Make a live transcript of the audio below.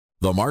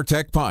The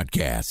Martech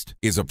Podcast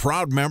is a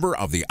proud member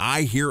of the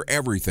I Hear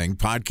Everything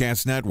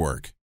Podcast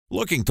Network.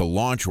 Looking to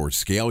launch or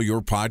scale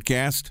your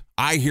podcast?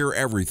 I Hear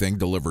Everything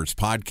delivers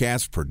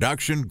podcast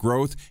production,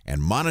 growth,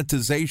 and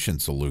monetization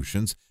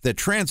solutions that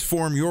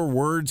transform your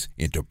words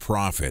into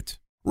profit.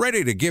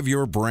 Ready to give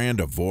your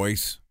brand a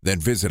voice? Then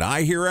visit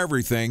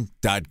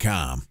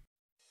iheareverything.com.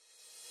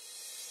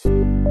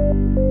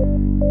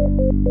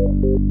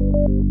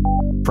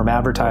 From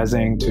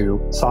advertising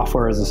to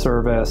software as a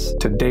service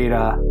to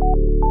data.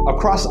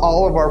 Across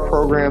all of our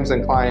programs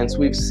and clients,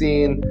 we've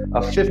seen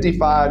a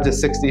 55 to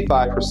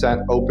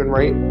 65% open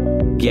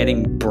rate.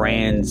 Getting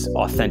brands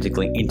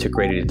authentically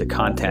integrated into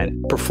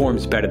content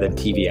performs better than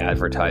TV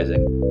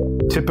advertising.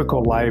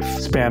 Typical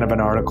lifespan of an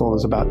article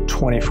is about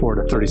 24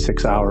 to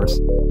 36 hours.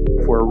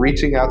 If we're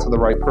reaching out to the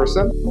right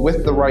person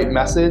with the right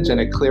message and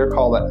a clear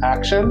call to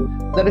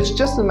action, then it's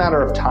just a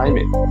matter of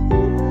timing.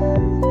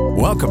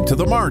 Welcome to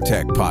the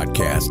Martech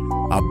Podcast,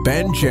 a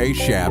Ben J.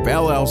 Schaap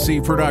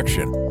LLC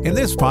production. In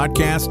this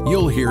podcast,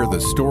 you'll hear the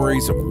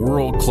stories of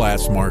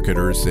world-class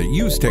marketers that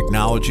use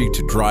technology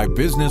to drive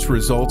business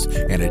results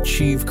and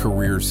achieve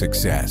career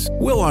success.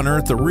 We'll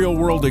unearth the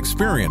real-world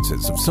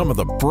experiences of some of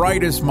the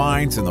brightest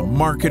minds in the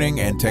marketing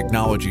and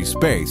technology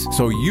space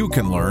so you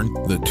can learn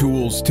the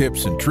tools,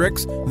 tips, and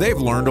tricks they've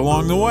learned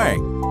along the way.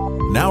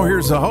 Now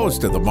here's the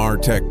host of the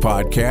Martech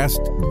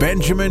Podcast,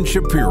 Benjamin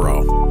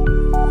Shapiro.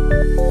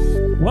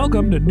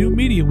 Welcome to New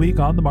Media Week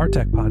on the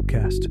Martech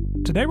Podcast.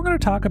 Today we're going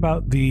to talk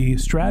about the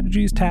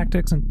strategies,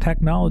 tactics, and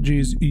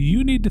technologies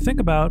you need to think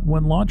about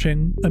when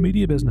launching a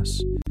media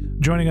business.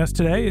 Joining us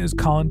today is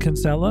Colin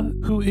Kinsella,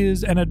 who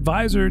is an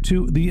advisor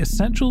to the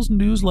Essentials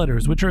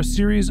newsletters, which are a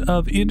series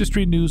of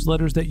industry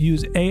newsletters that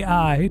use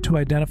AI to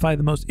identify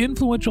the most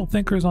influential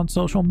thinkers on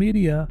social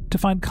media to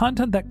find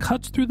content that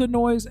cuts through the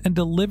noise and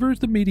delivers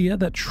the media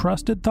that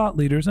trusted thought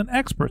leaders and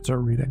experts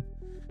are reading.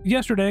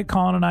 Yesterday,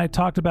 Colin and I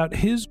talked about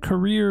his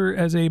career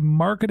as a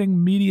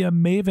marketing media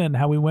maven,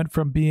 how he went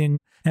from being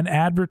an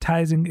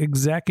advertising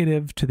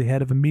executive to the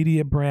head of a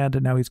media brand,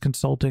 and now he's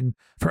consulting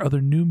for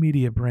other new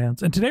media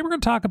brands. And today we're going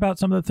to talk about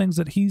some of the things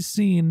that he's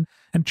seen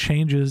and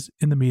changes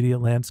in the media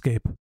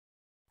landscape.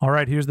 All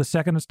right, here's the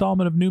second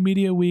installment of New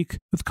Media Week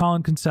with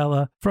Colin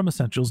Kinsella from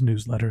Essentials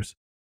Newsletters.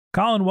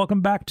 Colin,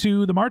 welcome back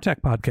to the Martech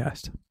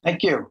Podcast.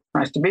 Thank you.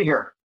 Nice to be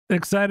here.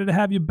 Excited to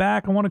have you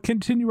back. I want to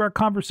continue our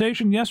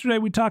conversation. Yesterday,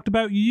 we talked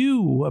about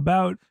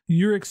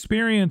your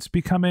experience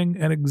becoming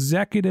an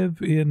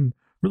executive in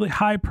really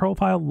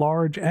high-profile,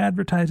 large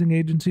advertising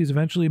agencies.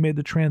 Eventually, you made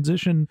the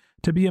transition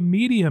to be a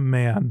media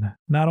man,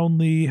 not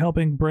only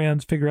helping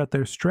brands figure out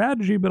their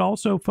strategy, but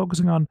also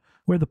focusing on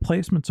where the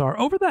placements are.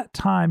 Over that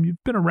time,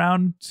 you've been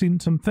around,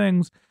 seen some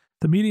things.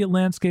 The media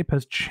landscape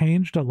has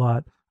changed a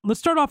lot. Let's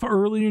start off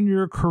early in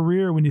your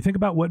career. When you think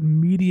about what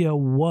media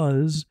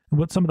was and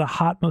what some of the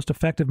hot, most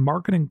effective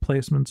marketing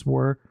placements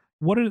were,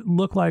 what did it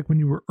look like when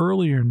you were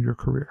earlier in your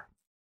career?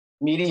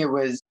 Media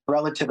was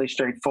relatively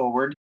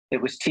straightforward.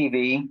 It was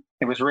TV,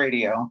 it was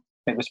radio,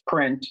 it was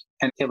print,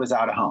 and it was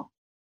out of home.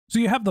 So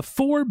you have the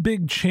four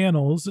big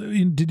channels.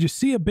 Did you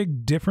see a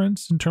big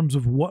difference in terms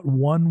of what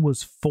one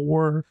was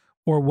for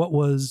or what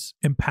was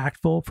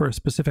impactful for a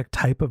specific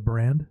type of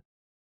brand?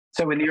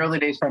 So in the early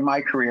days of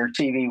my career,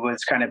 TV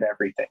was kind of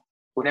everything.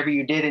 Whatever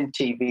you did in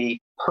TV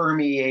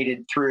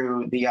permeated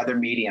through the other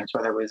mediums,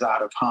 whether it was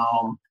out of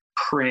home,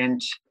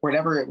 print,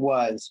 whatever it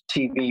was,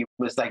 TV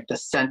was like the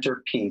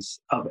centerpiece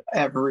of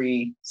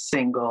every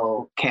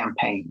single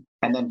campaign.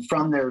 And then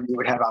from there, you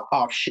would have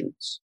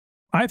offshoots.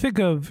 I think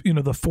of,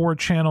 the four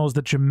channels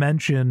that you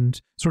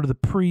mentioned, sort of the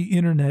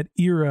pre-internet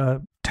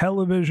era: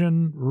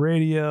 television,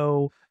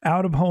 radio,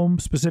 out of home,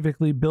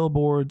 specifically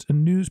billboards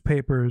and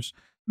newspapers.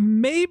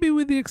 Maybe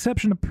with the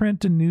exception of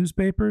print and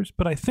newspapers,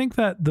 but I think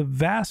that the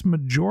vast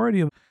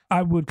majority of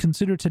I would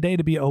consider today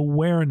to be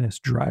awareness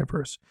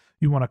drivers.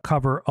 You want to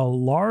cover a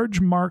large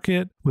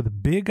market with a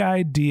big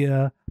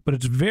idea, but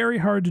it's very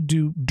hard to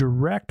do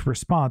direct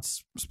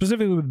response,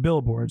 specifically with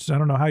billboards. I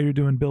don't know how you're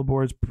doing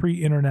billboards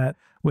pre-internet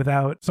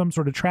without some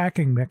sort of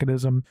tracking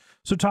mechanism.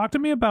 So talk to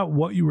me about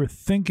what you were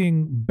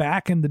thinking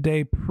back in the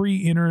day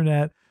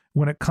pre-internet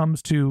when it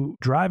comes to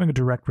driving a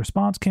direct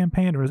response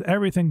campaign, or is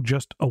everything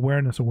just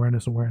awareness?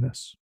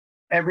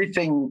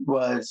 Everything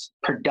was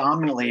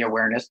predominantly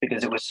awareness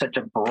because it was such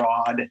a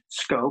broad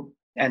scope.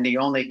 And the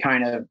only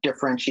kind of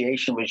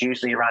differentiation was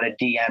usually around a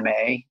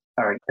DMA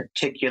or a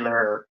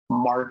particular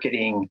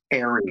marketing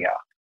area.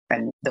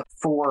 And the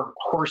four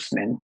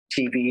horsemen,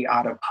 TV,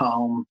 out of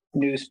home,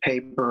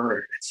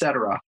 newspaper,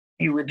 etc.,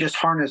 you would just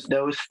harness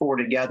those four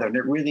together. And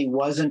it really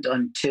wasn't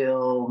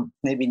until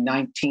maybe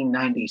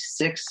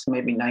 1996,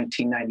 maybe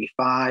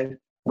 1995,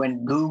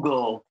 when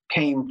Google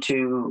came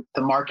to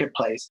the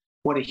marketplace,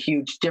 what a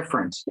huge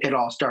difference it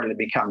all started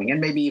becoming,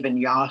 and maybe even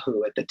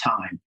Yahoo at the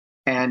time.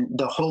 And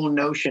the whole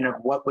notion of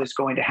what was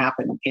going to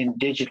happen in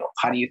digital.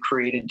 How do you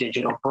create a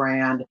digital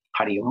brand?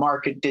 How do you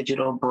market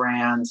digital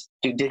brands?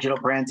 Do digital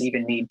brands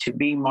even need to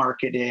be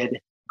marketed?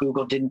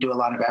 Google didn't do a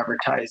lot of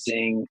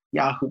advertising.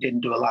 Yahoo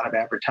didn't do a lot of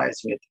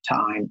advertising at the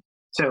time.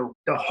 So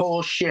the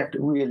whole shift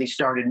really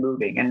started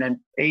moving. And then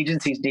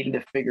agencies needed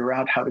to figure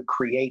out how to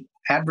create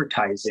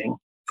advertising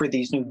for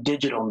these new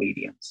digital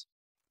mediums.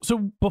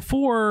 So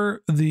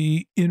before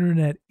the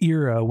internet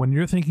era, when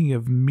you're thinking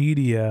of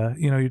media,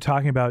 you're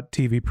talking about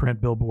TV, print,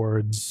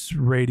 billboards,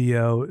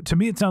 radio. To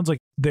me, it sounds like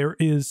there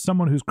is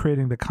someone who's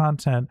creating the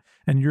content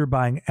and you're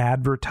buying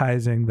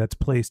advertising that's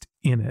placed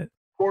in it.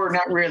 Or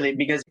not really,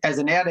 because as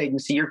an ad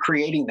agency, you're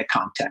creating the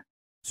content.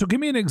 So give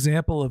me an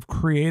example of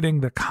creating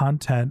the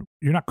content.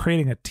 You're not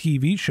creating a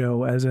TV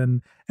show as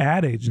an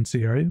ad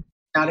agency, are you?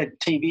 Not a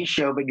TV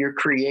show, but you're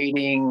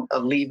creating a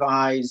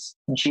Levi's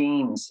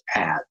jeans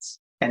ads.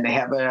 And they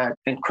have an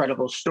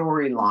incredible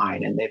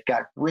storyline, and they've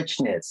got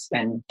richness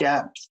and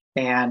depth.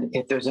 And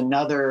if there's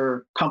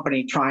another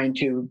company trying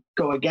to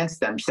go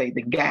against them, say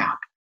the Gap,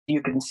 you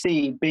can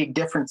see big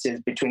differences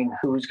between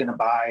who's going to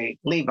buy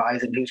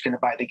Levi's and who's going to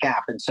buy the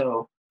Gap. And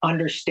so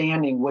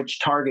understanding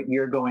which target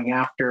you're going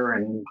after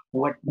and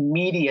what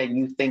media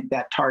you think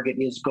that target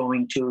is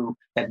going to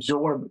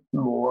absorb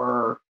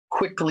more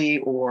quickly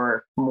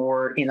or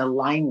more in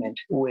alignment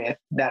with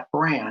that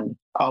brand,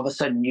 all of a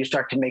sudden you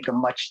start to make a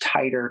much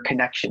tighter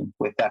connection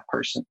with that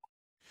person.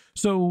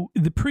 So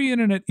the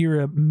pre-internet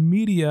era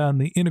media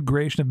and the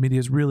integration of media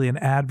is really an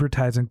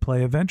advertising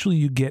play. Eventually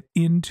you get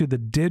into the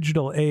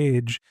digital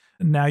age.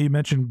 Now you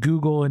mentioned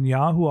Google and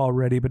Yahoo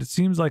already, but it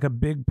seems like a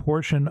big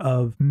portion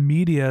of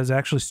media is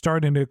actually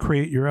starting to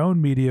create your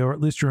own media, or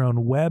at least your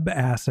own web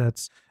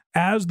assets.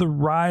 As the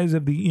rise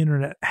of the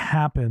internet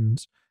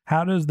happens,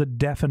 how does the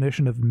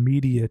definition of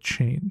media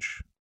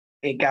change?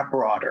 It got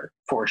broader,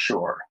 for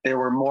sure. There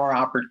were more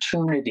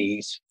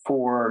opportunities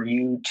for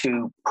you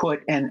to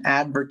put an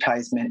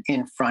advertisement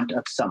in front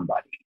of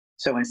somebody.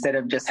 So instead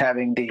of just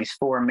having these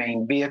four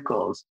main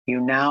vehicles,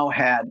 you now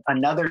had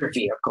another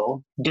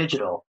vehicle,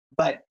 digital,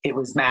 but it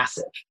was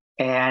massive.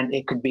 And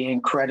it could be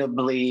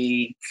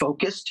incredibly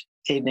focused,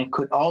 and it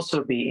could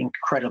also be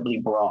incredibly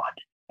broad.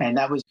 And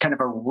that was kind of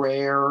a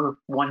rare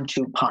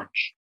 1-2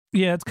 punch.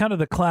 Yeah, it's kind of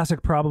the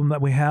classic problem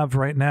that we have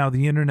right now.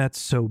 The internet's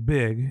so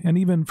big. And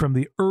even from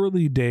the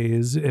early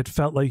days, it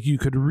felt like you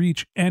could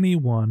reach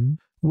anyone,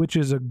 which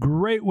is a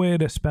great way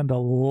to spend a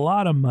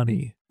lot of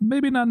money.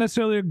 Maybe not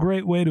necessarily a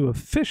great way to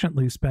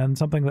efficiently spend,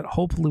 something that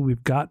hopefully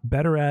we've got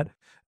better at.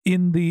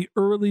 In the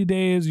early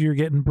days, you're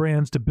getting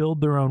brands to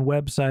build their own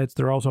websites.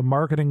 They're also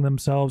marketing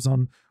themselves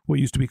on what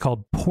used to be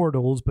called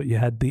portals, but you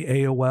had the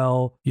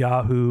AOL,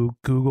 Yahoo,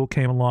 Google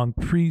came along,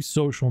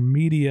 pre-social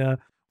media.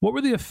 What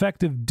were the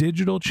effective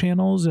digital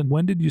channels, and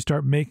when did you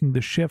start making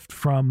the shift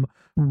from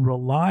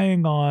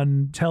relying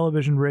on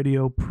television,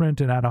 radio,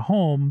 print, and out of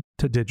home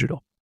to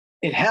digital?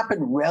 It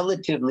happened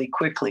relatively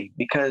quickly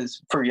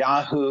because for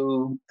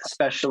Yahoo,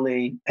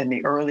 especially in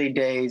the early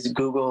days,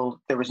 Google,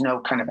 there was no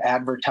kind of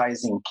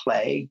advertising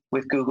play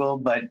with Google,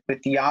 but with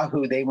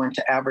Yahoo, they went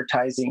to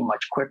advertising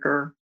much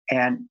quicker,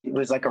 and it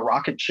was like a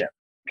rocket ship.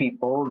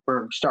 People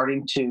were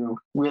starting to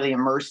really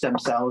immerse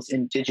themselves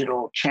in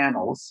digital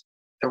channels.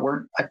 There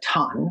weren't a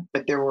ton,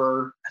 but there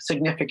were a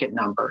significant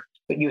number.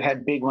 But you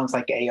had big ones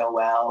like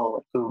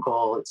AOL,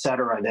 Google, et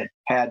cetera, that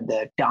had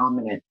the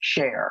dominant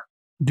share.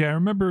 Yeah, I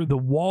remember the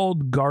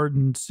walled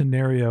garden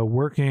scenario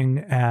working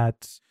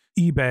at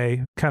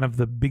eBay, kind of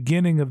the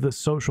beginning of the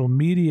social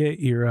media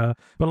era.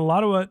 But a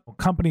lot of what a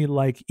company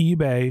like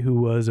eBay, who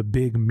was a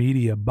big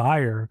media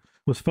buyer,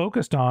 was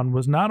focused on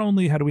was not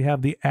only how do we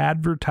have the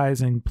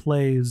advertising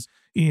plays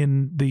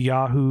in the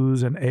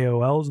Yahoos and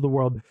AOLs of the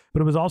world,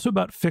 but it was also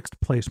about fixed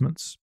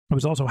placements. It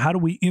was also how do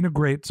we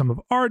integrate some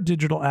of our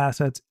digital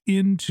assets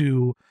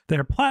into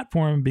their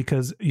platform,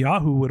 because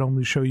Yahoo would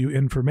only show you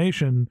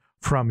information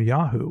from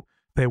Yahoo.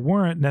 They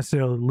weren't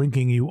necessarily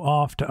linking you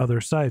off to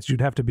other sites.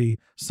 You'd have to be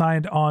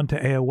signed on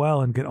to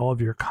AOL and get all of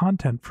your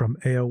content from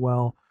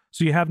AOL.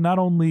 So you have not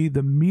only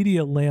the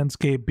media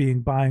landscape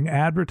being buying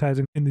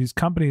advertising in these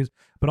companies,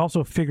 but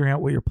also figuring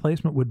out what your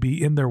placement would be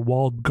in their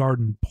walled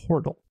garden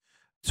portal.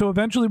 So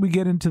eventually we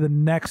get into the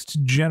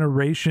next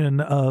generation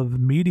of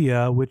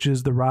media, which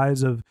is the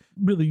rise of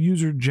really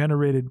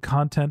user-generated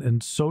content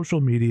and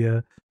social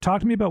media.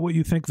 Talk to me about what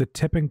you think the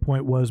tipping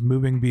point was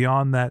moving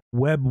beyond that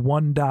Web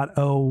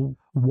 1.0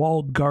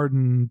 walled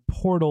garden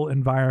portal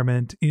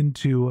environment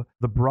into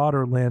the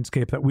broader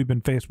landscape that we've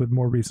been faced with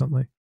more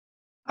recently.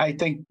 I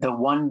think the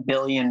 $1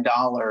 billion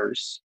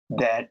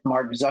that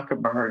Mark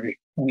Zuckerberg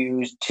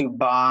used to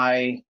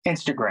buy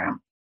Instagram,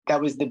 that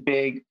was the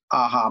big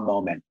aha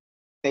moment.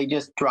 They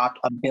just dropped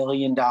 $1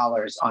 billion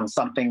on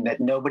something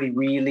that nobody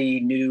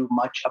really knew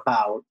much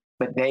about,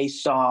 but they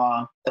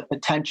saw the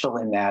potential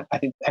in that. I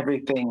think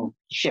everything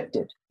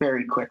shifted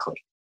very quickly.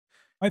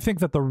 I think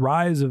that the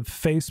rise of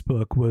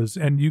Facebook was,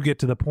 and you get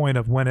to the point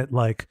of when it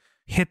like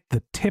hit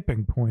the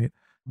tipping point.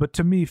 But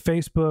to me,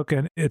 Facebook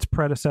and its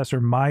predecessor,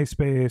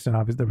 MySpace, and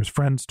obviously there was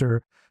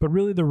Friendster, but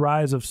really the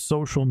rise of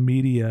social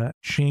media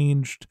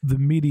changed the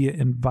media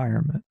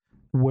environment,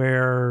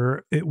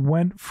 where it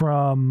went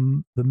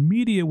from the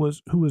media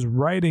was who was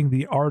writing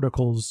the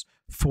articles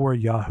for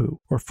Yahoo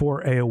or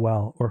for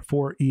AOL or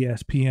for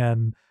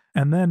ESPN,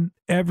 and then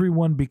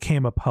everyone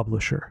became a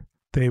publisher.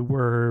 They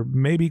were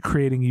maybe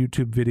creating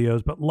YouTube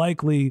videos, but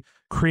likely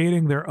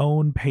creating their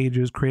own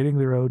pages, creating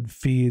their own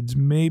feeds.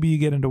 Maybe you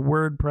get into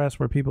WordPress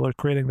where people are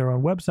creating their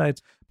own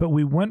websites. But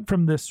we went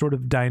from this sort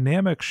of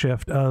dynamic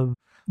shift of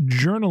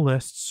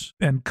journalists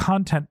and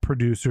content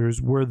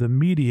producers were the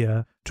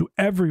media to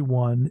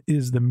everyone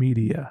is the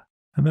media.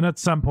 And then at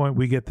some point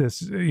we get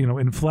this,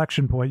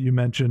 inflection point. You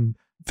mentioned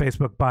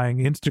Facebook buying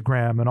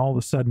Instagram, and all of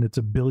a sudden it's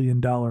 $1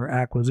 billion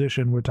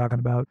acquisition. We're talking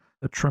about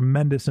a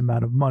tremendous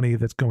amount of money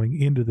that's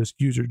going into this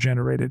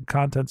user-generated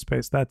content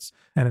space. That's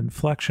an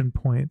inflection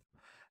point.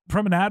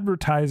 From an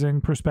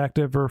advertising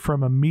perspective or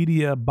from a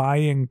media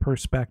buying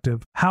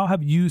perspective, how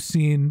have you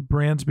seen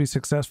brands be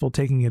successful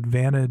taking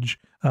advantage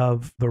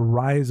of the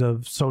rise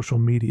of social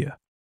media?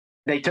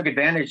 They took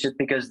advantage just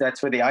because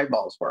that's where the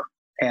eyeballs were.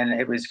 And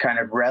it was kind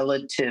of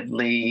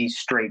relatively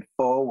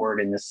straightforward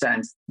in the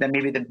sense that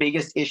maybe the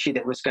biggest issue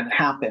that was going to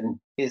happen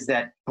is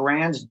that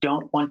brands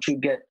don't want to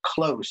get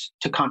close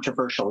to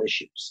controversial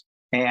issues.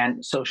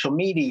 And social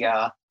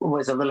media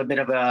was a little bit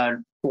of a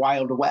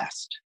Wild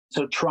West.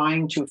 So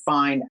trying to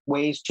find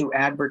ways to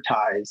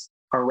advertise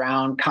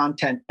around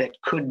content that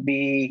could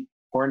be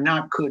or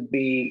not could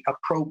be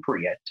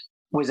appropriate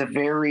was a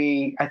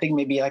very, I think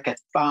maybe like a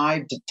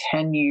 5 to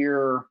 10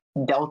 year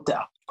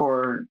delta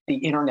for the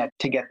internet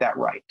to get that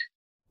right.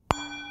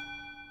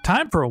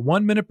 Time for a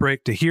 1-minute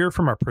break to hear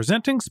from our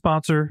presenting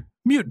sponsor,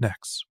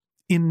 Mutinex.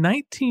 In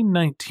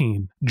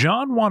 1919,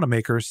 John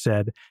Wanamaker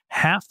said,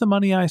 "Half the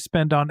money I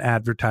spend on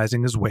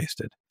advertising is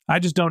wasted. I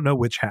just don't know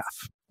which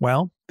half."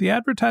 Well, the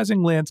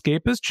advertising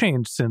landscape has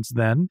changed since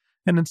then,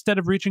 and instead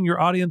of reaching your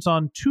audience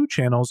on 2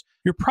 channels,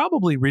 you're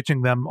probably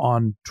reaching them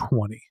on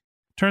 20.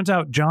 Turns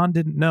out John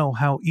didn't know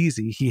how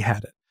easy he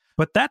had it.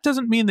 But that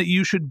doesn't mean that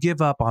you should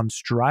give up on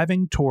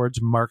striving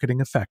towards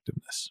marketing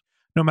effectiveness.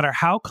 No matter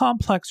how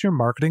complex your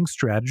marketing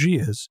strategy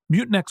is,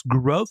 Mutinex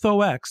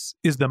GrowthOS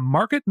is the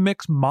market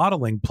mix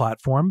modeling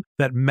platform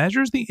that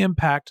measures the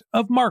impact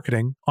of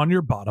marketing on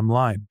your bottom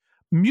line.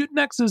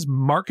 Mutinex's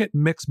market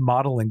mix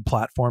modeling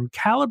platform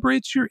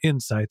calibrates your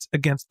insights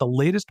against the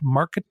latest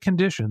market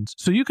conditions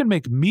so you can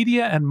make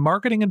media and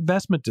marketing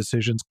investment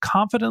decisions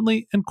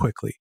confidently and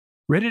quickly.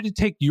 Ready to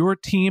take your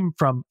team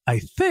from I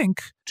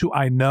think to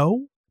I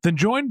know? Then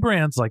join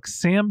brands like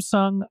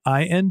Samsung,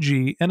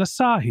 ING, and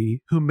Asahi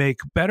who make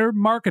better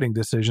marketing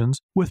decisions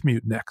with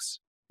Mutinex.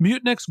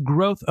 Mutinex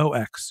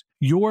GrowthOS.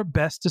 Your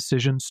best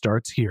decision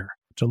starts here.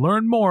 To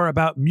learn more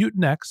about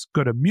Mutinex,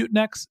 go to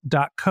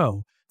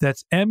mutinex.co.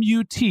 That's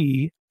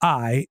MUTINEX.co.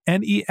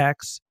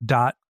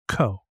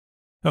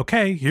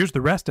 Okay, here's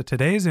the rest of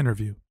today's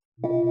interview.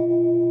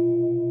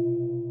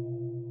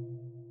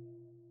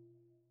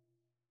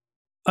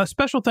 A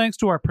special thanks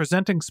to our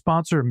presenting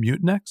sponsor,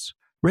 Mutinex.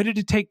 Ready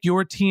to take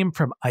your team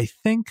from I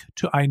think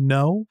to I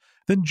know?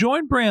 Then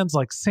join brands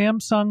like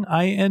Samsung,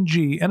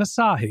 ING, and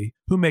Asahi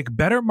who make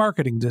better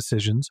marketing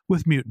decisions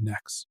with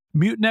Mutinex.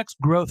 Mutinex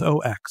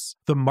GrowthOS,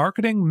 the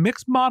marketing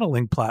mix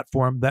modeling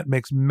platform that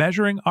makes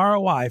measuring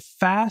ROI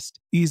fast,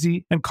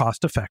 easy, and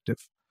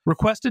cost-effective.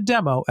 Request a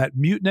demo at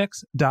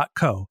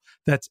mutinex.co.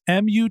 That's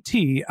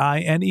MUTINEX.co.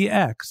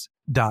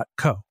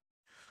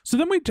 So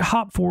then we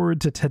hop forward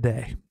to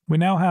today. We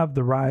now have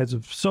the rise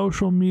of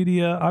social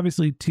media,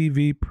 obviously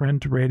TV,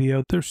 print,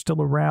 radio. They're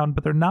still around,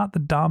 but they're not the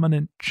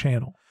dominant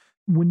channel.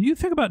 When you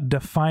think about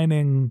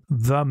defining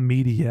the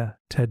media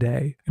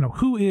today,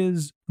 who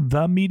is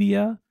the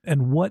media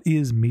and what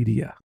is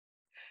media?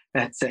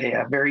 That's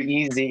a very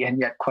easy and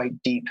yet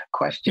quite deep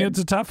question. It's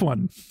a tough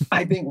one.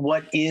 I think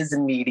what is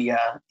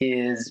media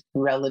is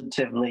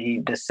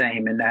relatively the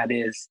same, and that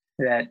is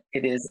that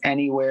it is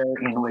anywhere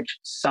in which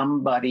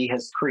somebody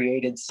has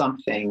created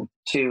something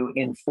to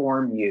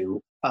inform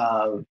you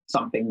of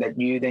something that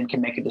you then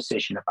can make a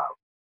decision about.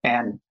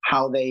 And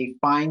how they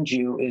find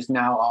you is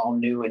now all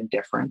new and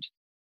different.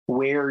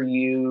 Where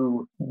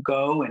you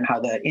go and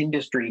how the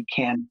industry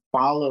can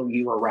follow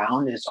you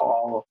around is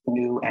all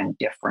new and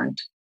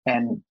different.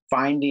 And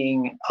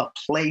finding a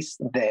place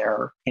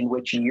there in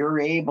which you're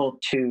able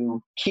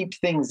to keep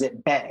things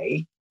at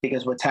bay,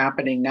 because what's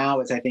happening now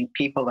is I think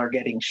people are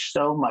getting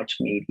so much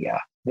media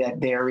that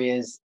there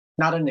is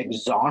not an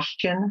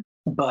exhaustion,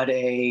 but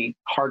a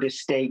hard to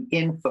stay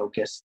in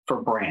focus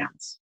for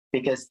brands,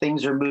 because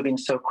things are moving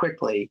so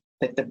quickly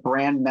that the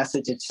brand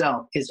message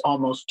itself is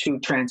almost too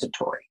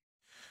transitory.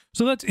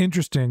 So that's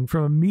interesting.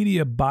 From a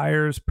media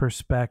buyer's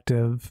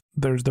perspective,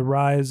 there's the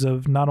rise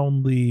of not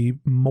only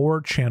more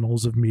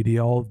channels of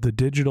media, all of the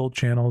digital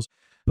channels,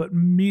 but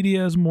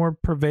media is more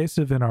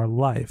pervasive in our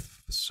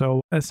life. So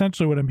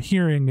essentially what I'm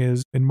hearing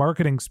is, in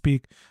marketing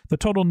speak, the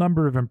total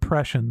number of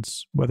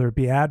impressions, whether it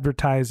be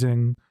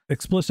advertising,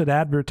 explicit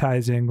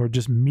advertising, or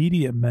just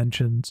media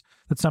mentions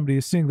that somebody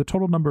is seeing, the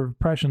total number of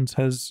impressions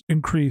has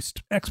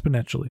increased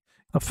exponentially.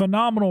 A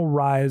phenomenal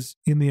rise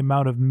in the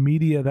amount of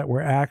media that we're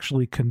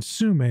actually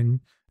consuming.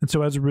 And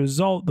so as a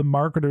result, the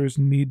marketers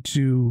need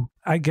to,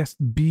 I guess,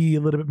 be a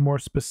little bit more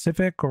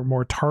specific or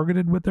more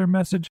targeted with their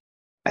message.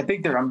 I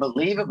think they're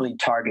unbelievably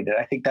targeted.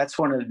 I think that's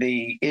one of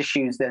the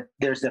issues, that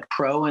there's the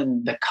pro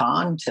and the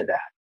con to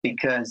that.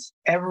 because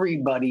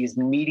everybody's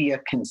media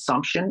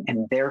consumption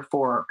and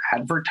therefore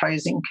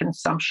advertising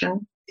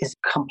consumption is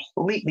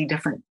completely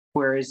different.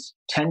 Whereas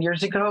 10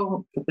 years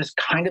ago, it was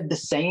kind of the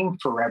same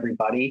for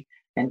everybody.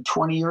 And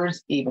 20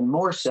 years, even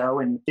more so.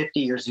 And 50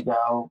 years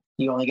ago,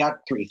 you only got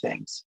 3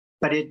 things.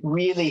 But it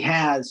really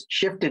has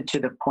shifted to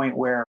the point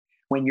where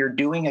when you're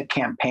doing a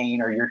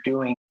campaign or you're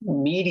doing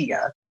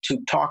media to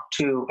talk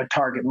to a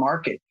target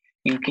market,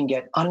 you can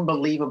get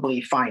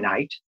unbelievably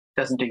finite,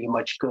 doesn't do you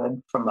much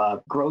good from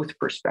a growth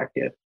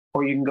perspective,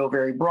 or you can go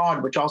very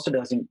broad, which also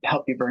doesn't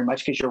help you very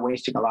much because you're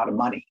wasting a lot of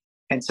money.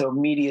 And so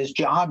media's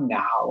job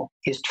now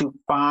is to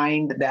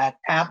find that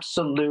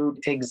absolute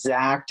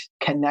exact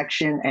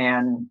connection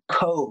and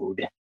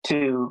code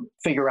to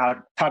figure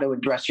out how to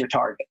address your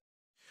target.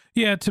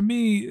 Yeah, to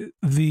me,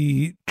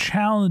 the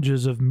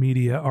challenges of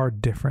media are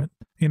different.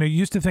 You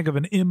used to think of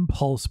an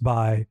impulse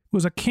buy. It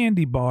was a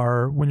candy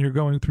bar when you're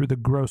going through the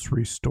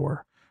grocery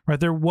store, right?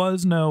 There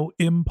was no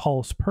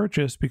impulse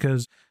purchase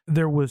because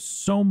there was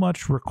so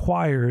much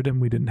required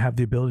and we didn't have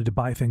the ability to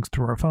buy things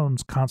through our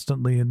phones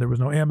constantly, and there was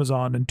no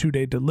Amazon and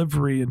 2-day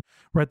delivery. And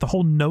right, the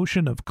whole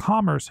notion of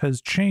commerce has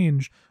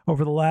changed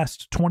over the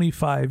last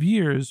 25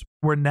 years,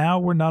 where now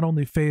we're not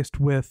only faced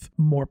with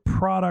more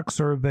products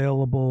are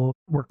available,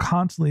 we're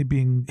constantly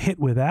being hit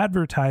with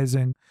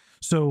advertising.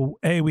 So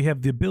we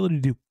have the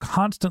ability to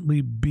constantly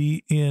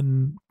be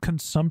in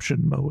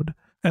consumption mode.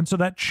 And so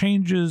that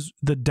changes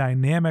the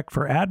dynamic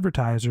for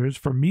advertisers,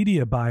 for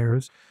media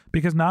buyers,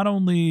 because not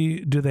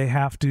only do they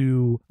have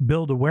to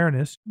build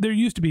awareness, there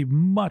used to be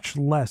much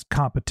less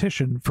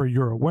competition for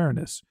your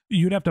awareness.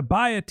 You'd have to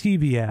buy a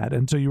TV ad.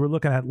 And so you were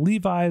looking at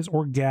Levi's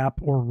or Gap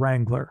or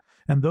Wrangler.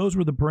 And those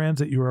were the brands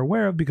that you were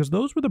aware of because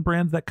those were the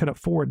brands that could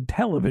afford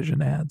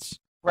television ads.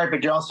 Right,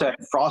 but you also had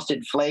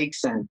Frosted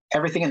Flakes and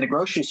everything in the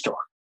grocery store.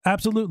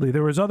 Absolutely.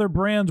 There was other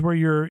brands where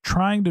you're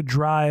trying to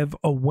drive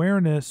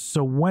awareness.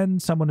 So when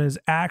someone is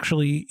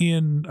actually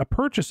in a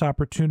purchase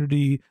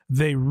opportunity,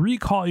 they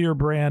recall your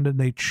brand and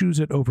they choose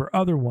it over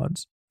other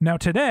ones. Now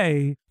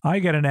today, I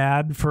get an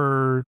ad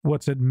for,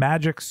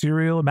 Magic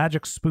Cereal,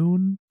 Magic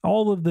Spoon,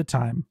 all of the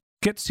time.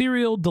 Get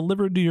cereal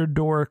delivered to your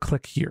door,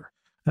 click here.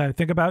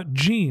 Think about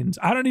jeans.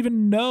 I don't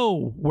even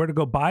know where to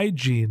go buy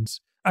jeans.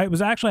 I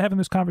was actually having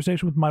this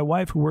conversation with my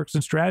wife who works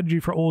in strategy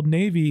for Old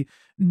Navy.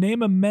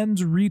 Name a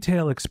men's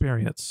retail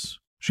experience.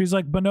 She's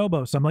like,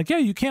 Bonobos. I'm like, yeah,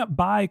 you can't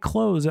buy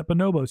clothes at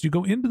Bonobos. You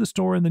go into the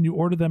store and then you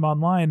order them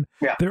online.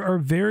 Yeah. There are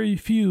very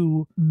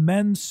few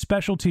men's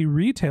specialty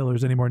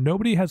retailers anymore.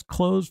 Nobody has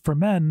clothes for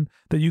men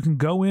that you can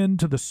go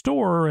into the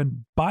store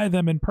and buy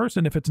them in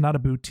person if it's not a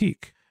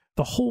boutique.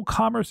 The whole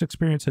commerce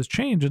experience has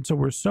changed. And so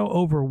we're so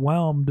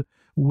overwhelmed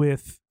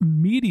with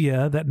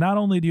media that not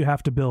only do you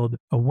have to build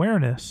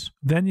awareness,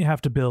 then you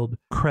have to build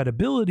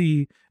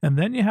credibility, and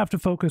then you have to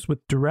focus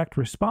with direct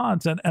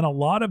response. And a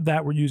lot of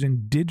that we're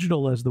using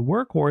digital as the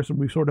workhorse, and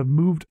we've sort of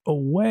moved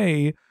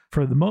away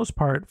for the most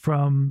part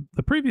from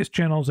the previous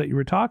channels that you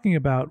were talking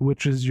about,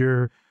 which is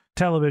your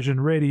television,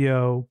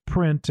 radio,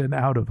 print, and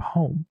out of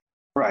home.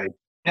 Right.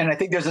 And I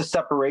think there's a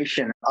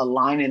separation, a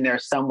line in there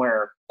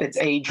somewhere that's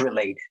age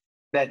related.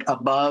 That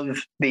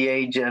above the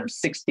age of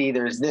 60,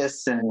 there's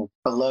this, and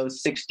below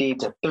 60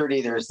 to 30,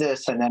 there's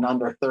this, and then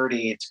under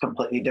 30, it's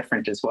completely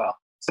different as well.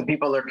 So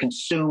people are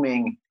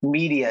consuming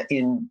media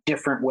in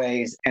different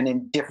ways and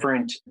in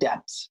different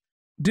depths.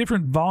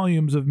 Different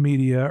volumes of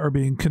media are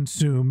being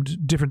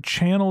consumed, different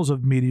channels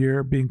of media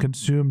are being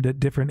consumed at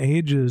different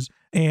ages,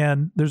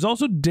 and there's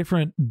also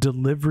different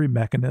delivery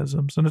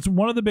mechanisms. And it's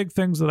one of the big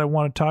things that I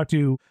want to talk to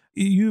you.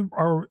 You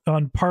are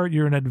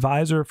you're an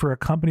advisor for a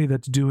company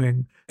that's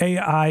doing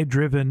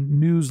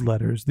AI-driven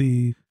newsletters,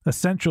 the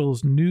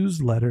Essentials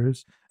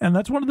newsletters. And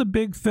that's one of the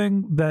big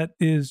things that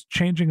is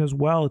changing as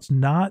well. It's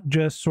not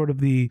just sort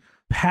of the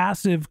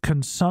passive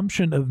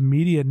consumption of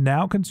media.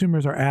 Now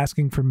consumers are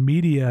asking for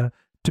media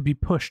to be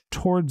pushed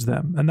towards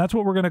them. And that's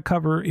what we're going to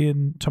cover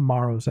in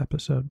tomorrow's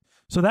episode.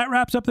 So that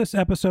wraps up this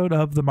episode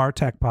of the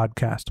MarTech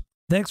Podcast.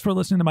 Thanks for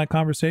listening to my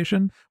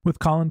conversation with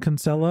Colin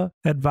Kinsella,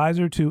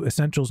 advisor to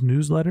Essentials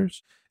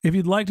Newsletters. If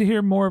you'd like to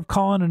hear more of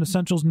Colin and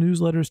Essentials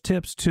Newsletters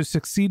tips to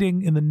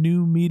succeeding in the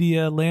new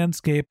media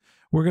landscape,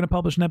 we're going to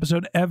publish an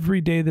episode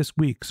every day this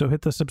week. So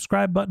hit the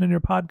subscribe button in your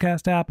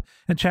podcast app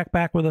and check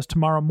back with us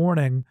tomorrow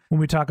morning when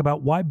we talk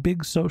about why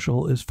Big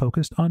Social is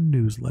focused on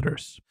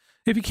newsletters.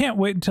 If you can't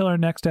wait until our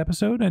next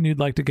episode and you'd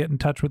like to get in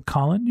touch with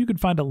Colin, you can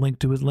find a link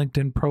to his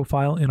LinkedIn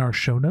profile in our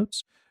show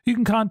notes. You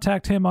can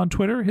contact him on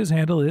Twitter. His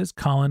handle is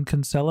Colin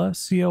Kinsella,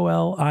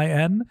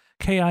 ColinKinsella,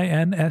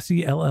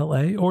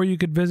 or you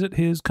could visit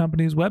his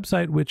company's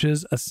website, which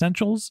is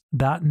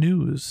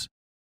essentials.news.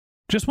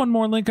 Just one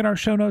more link in our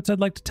show notes I'd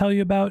like to tell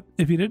you about.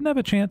 If you didn't have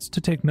a chance to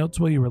take notes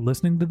while you were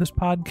listening to this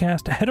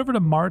podcast, head over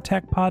to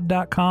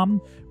martechpod.com,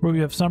 where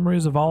we have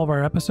summaries of all of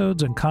our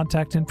episodes and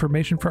contact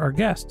information for our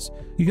guests.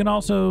 You can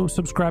also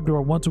subscribe to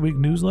our once-a-week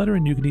newsletter,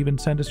 and you can even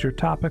send us your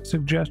topic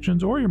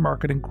suggestions or your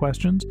marketing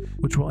questions,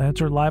 which we'll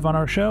answer live on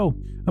our show.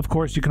 Of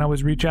course, you can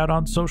always reach out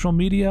on social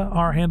media.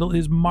 Our handle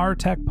is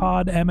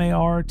MarTechPod,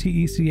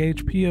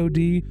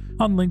 MarTechPod,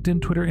 on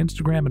LinkedIn, Twitter,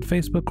 Instagram, and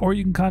Facebook, or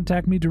you can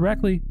contact me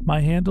directly.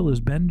 My handle is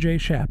Ben J.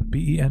 Shap,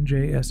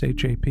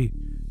 BenJShap.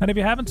 And if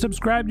you haven't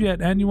subscribed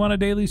yet and you want a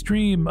daily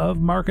stream of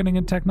marketing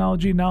and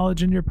technology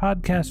knowledge in your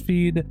podcast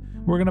feed,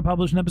 we're going to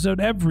publish an episode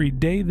every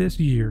day this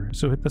year.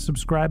 So hit the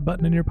subscribe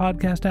button in your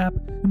podcast app,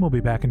 and we'll be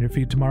back in your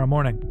feed tomorrow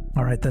morning.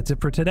 All right, that's it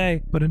for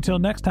today. But until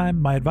next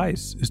time, my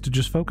advice is to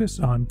just focus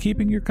on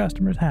keeping your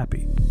customers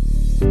happy.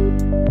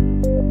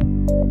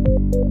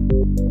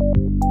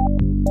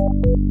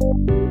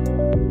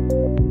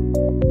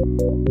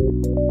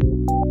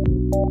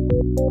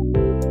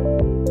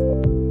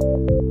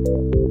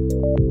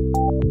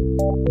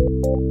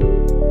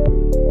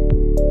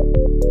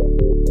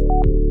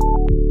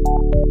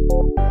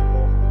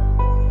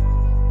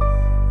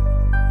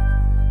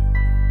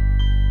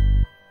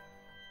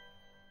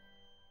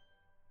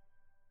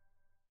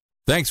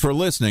 Thanks for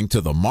listening to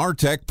the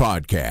MarTech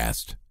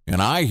Podcast, an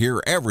I Hear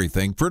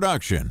Everything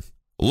production.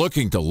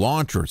 Looking to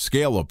launch or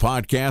scale a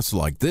podcast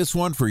like this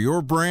one for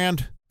your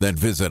brand? Then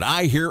visit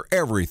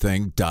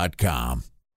iheareverything.com.